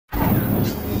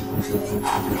It's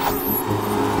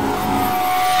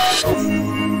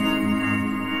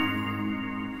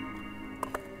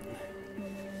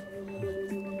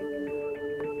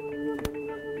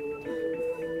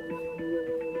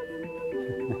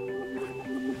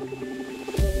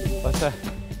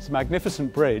a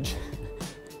magnificent bridge,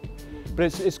 but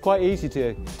it's quite easy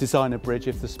to design a bridge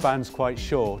if the span's quite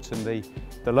short and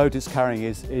the load it's carrying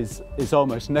is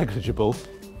almost negligible.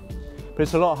 But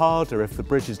it's a lot harder if the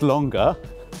bridge is longer,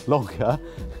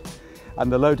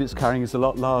 and the load it's carrying is a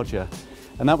lot larger.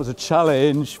 And that was a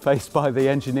challenge faced by the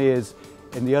engineers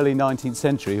in the early 19th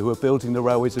century who were building the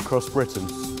railways across Britain.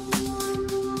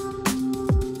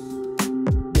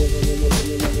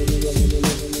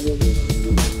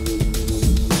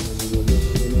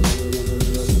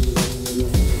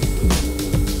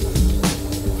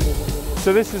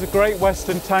 So this is a Great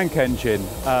Western tank engine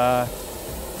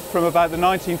from about the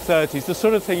 1930s, the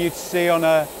sort of thing you'd see on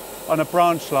a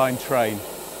branch line train.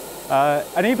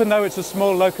 And even though it's a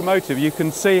small locomotive, you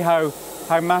can see how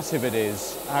massive it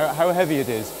is, how heavy it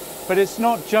is. But it's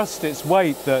not just its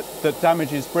weight that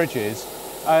damages bridges.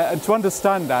 And to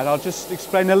understand that, I'll just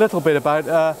explain a little bit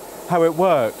about how it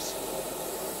works.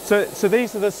 So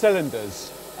these are the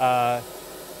cylinders.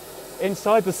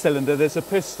 Inside the cylinder there's a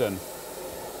piston.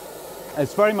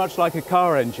 It's very much like a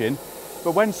car engine,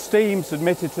 but when steam's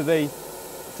admitted to the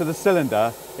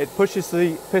cylinder, it pushes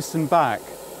the piston back,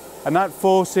 and that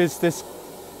forces this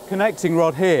connecting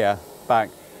rod here back.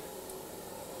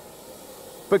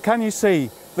 But can you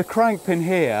see the crank pin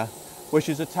here, which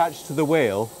is attached to the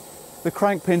wheel, the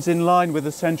crank pin's in line with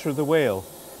the centre of the wheel.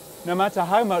 No matter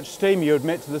how much steam you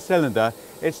admit to the cylinder,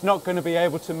 it's not going to be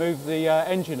able to move the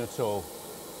engine at all.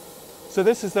 So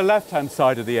this is the left-hand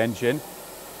side of the engine.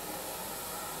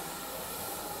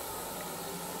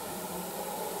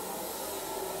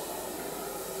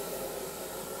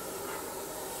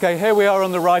 Okay, here we are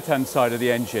on the right-hand side of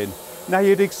the engine. Now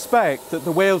you'd expect that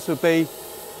the wheels would be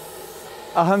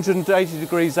 180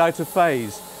 degrees out of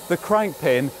phase. The crank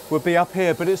pin would be up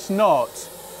here, but it's not.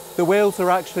 The wheels are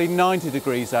actually 90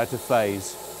 degrees out of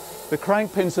phase. The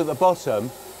crank pin's at the bottom,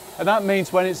 and that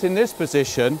means when it's in this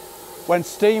position, when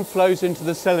steam flows into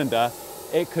the cylinder,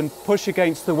 it can push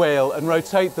against the wheel and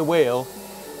rotate the wheel,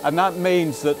 and that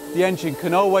means that the engine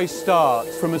can always start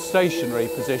from a stationary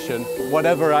position,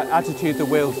 whatever attitude the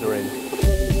wheels are in.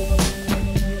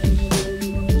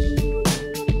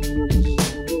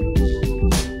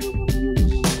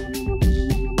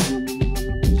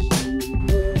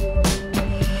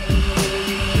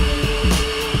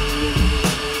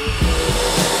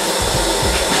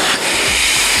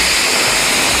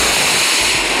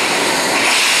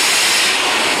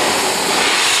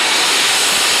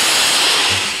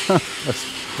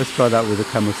 Let's try that with the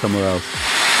camera somewhere else.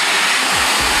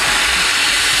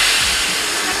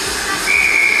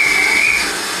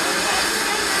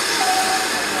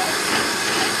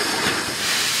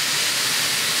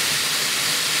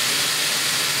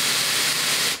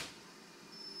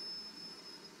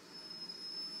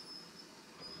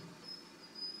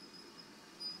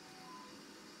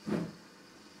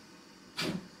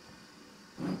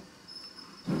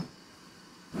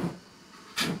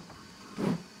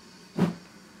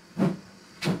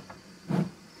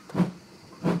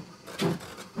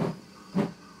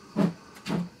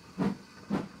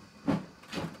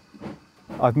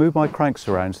 I've moved my cranks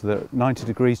around so they're 90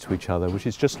 degrees to each other, which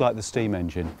is just like the steam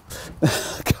engine.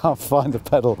 I can't find the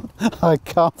pedal. I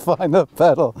can't find the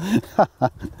pedal.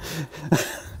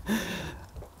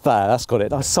 That's got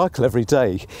it. I cycle every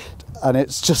day, and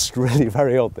it's just really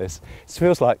very odd, this. It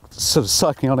feels like sort of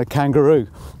cycling on a kangaroo.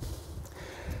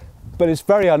 But it's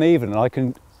very uneven,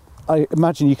 and I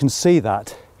imagine you can see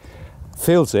that.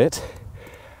 Feels it.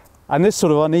 And this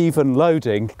sort of uneven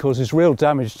loading causes real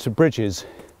damage to bridges.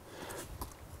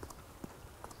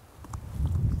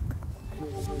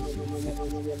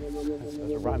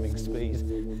 That's a ramming speed.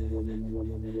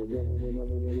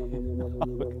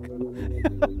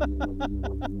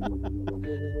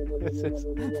 This is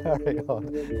very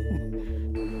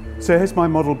odd. So here's my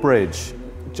model bridge.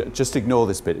 Just ignore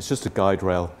this bit, it's just a guide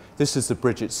rail. This is the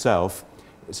bridge itself.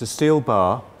 It's a steel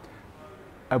bar,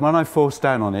 and when I force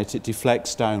down on it, it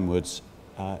deflects downwards,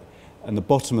 and the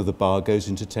bottom of the bar goes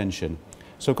into tension.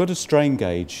 So I've got a strain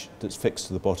gauge that's fixed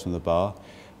to the bottom of the bar,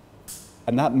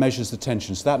 and that measures the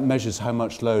tension. So that measures how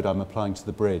much load I'm applying to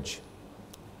the bridge.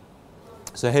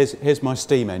 So here's my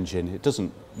steam engine. It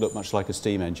doesn't look much like a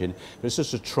steam engine, but it's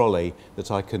just a trolley that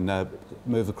I can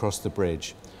move across the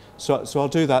bridge. So I'll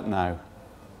do that now.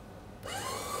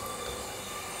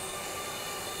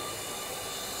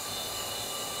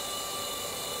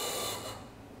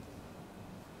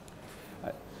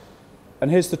 And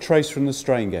here's the trace from the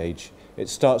strain gauge. It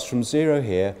starts from 0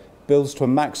 here, builds to a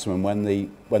maximum when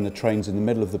the train's in the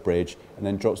middle of the bridge, and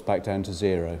then drops back down to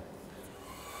 0.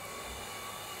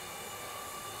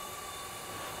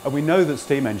 And we know that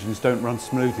steam engines don't run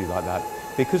smoothly like that.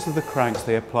 Because of the cranks,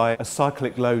 they apply a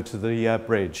cyclic load to the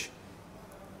bridge.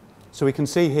 So we can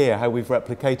see here how we've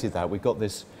replicated that. We've got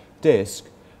this disc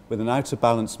with an outer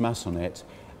balanced mass on it,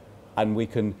 and we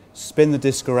can spin the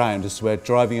disc around as we're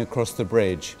driving across the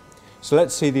bridge. So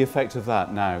let's see the effect of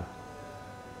that now.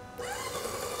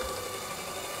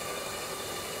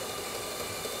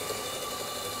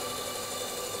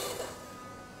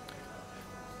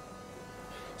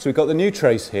 So we've got the new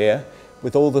trace here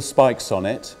with all the spikes on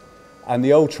it, and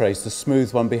the old trace, the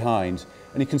smooth one behind.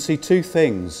 And you can see two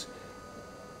things.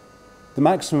 The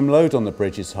maximum load on the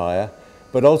bridge is higher,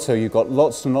 but also you've got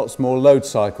lots and lots more load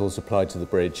cycles applied to the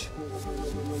bridge.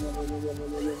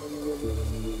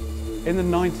 In the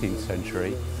 19th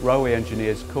century, railway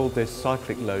engineers called this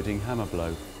cyclic loading hammer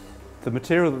blow. The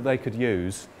material that they could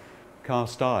use,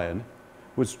 cast iron,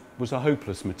 was a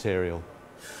hopeless material.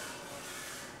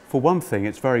 For one thing,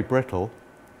 it's very brittle,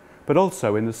 but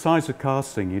also in the size of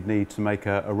casting you'd need to make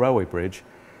a railway bridge,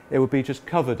 it would be just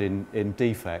covered in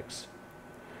defects.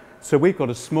 So we've got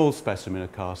a small specimen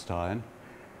of cast iron,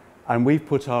 and we've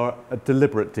put a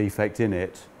deliberate defect in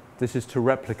it. This is to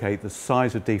replicate the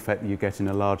size of defect that you get in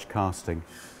a large casting.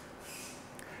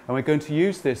 And we're going to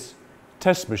use this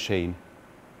test machine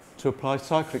to apply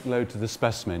cyclic load to the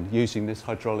specimen using this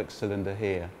hydraulic cylinder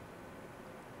here.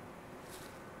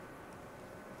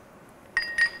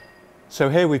 So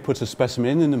here we put a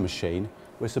specimen in the machine.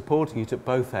 We're supporting it at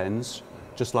both ends,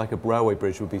 just like a railway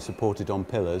bridge would be supported on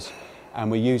pillars,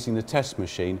 and we're using the test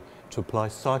machine to apply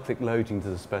cyclic loading to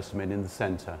the specimen in the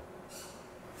centre.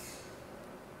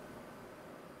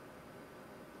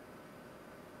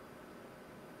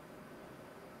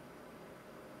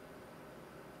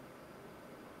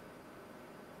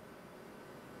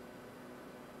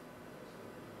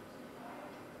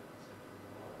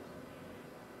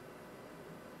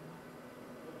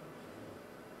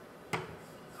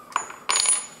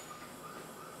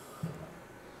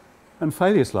 And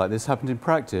failures like this happened in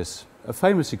practice. A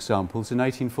famous example is in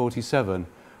 1847,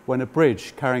 when a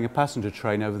bridge carrying a passenger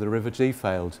train over the River Dee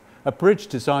failed. A bridge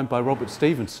designed by Robert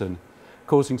Stephenson,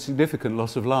 causing significant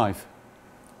loss of life.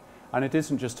 And it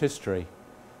isn't just history.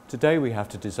 Today we have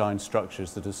to design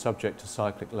structures that are subject to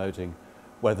cyclic loading,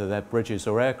 whether they're bridges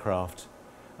or aircraft.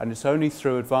 And it's only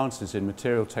through advances in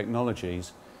material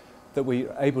technologies that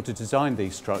we're able to design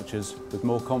these structures with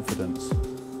more confidence.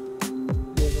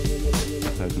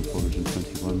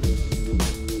 1,421.